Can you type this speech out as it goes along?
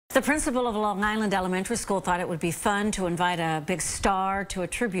The principal of Long Island Elementary School thought it would be fun to invite a big star to a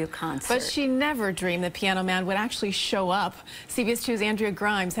tribute concert. But she never dreamed the piano man would actually show up. CBS 2's Andrea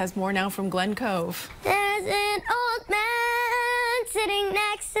Grymes has more now from Glen Cove. There's an old man sitting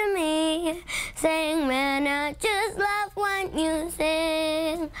next to me, saying, "Man, I just love when you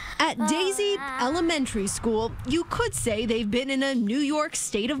sing." At Deasy Elementary School, you could say they've been in a New York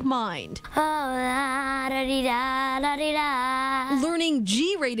state of mind. Oh, la da dee da da dee da. Learning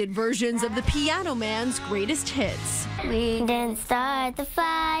G-rated versions of the Piano Man's greatest hits. We didn't start the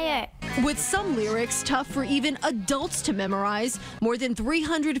fire. With some lyrics tough for even adults to memorize, more than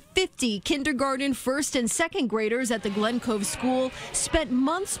 350 kindergarten, first and second graders at the Glen Cove school spent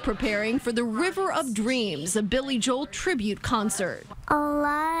months preparing for the River of Dreams, a Billy Joel tribute concert. A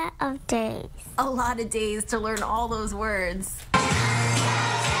lot of days. A lot of days to learn all those words.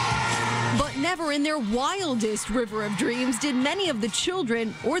 But never in their wildest River of Dreams did many of the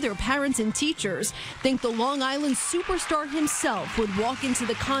children or their parents and teachers think the Long Island superstar himself would walk into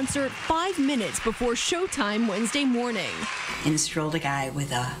the concert 5 minutes before showtime Wednesday morning. In strolled a guy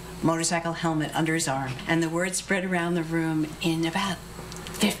with a motorcycle helmet under his arm, and the word spread around the room in about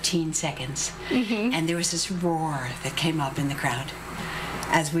 15 seconds. And there was this roar that came up in the crowd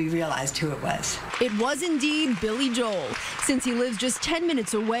as we realized who it was. It was indeed Billy Joel. Since he lives just 10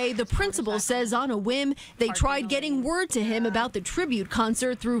 minutes away, the principal says on a whim they tried getting word to him about the tribute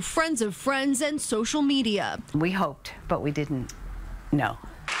concert through friends of friends and social media. We hoped, but we didn't know.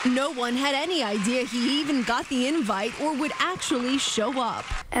 No one had any idea he even got the invite or would actually show up.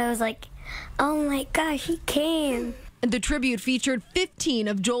 I was like, oh my God, he came. The tribute featured 15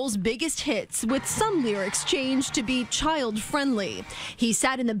 of Joel's biggest hits, with some lyrics changed to be child-friendly. He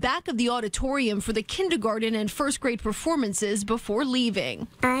sat in the back of the auditorium for the kindergarten and first grade performances before leaving.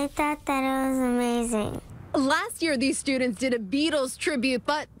 I thought that it was amazing. Last year, these students did a Beatles tribute,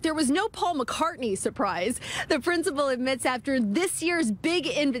 but there was no Paul McCartney surprise. The principal admits after this year's big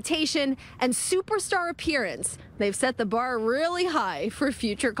invitation and superstar appearance, they've set the bar really high for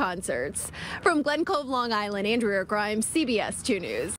future concerts. From Glen Cove, Long Island, Andrea Grymes, CBS 2 News.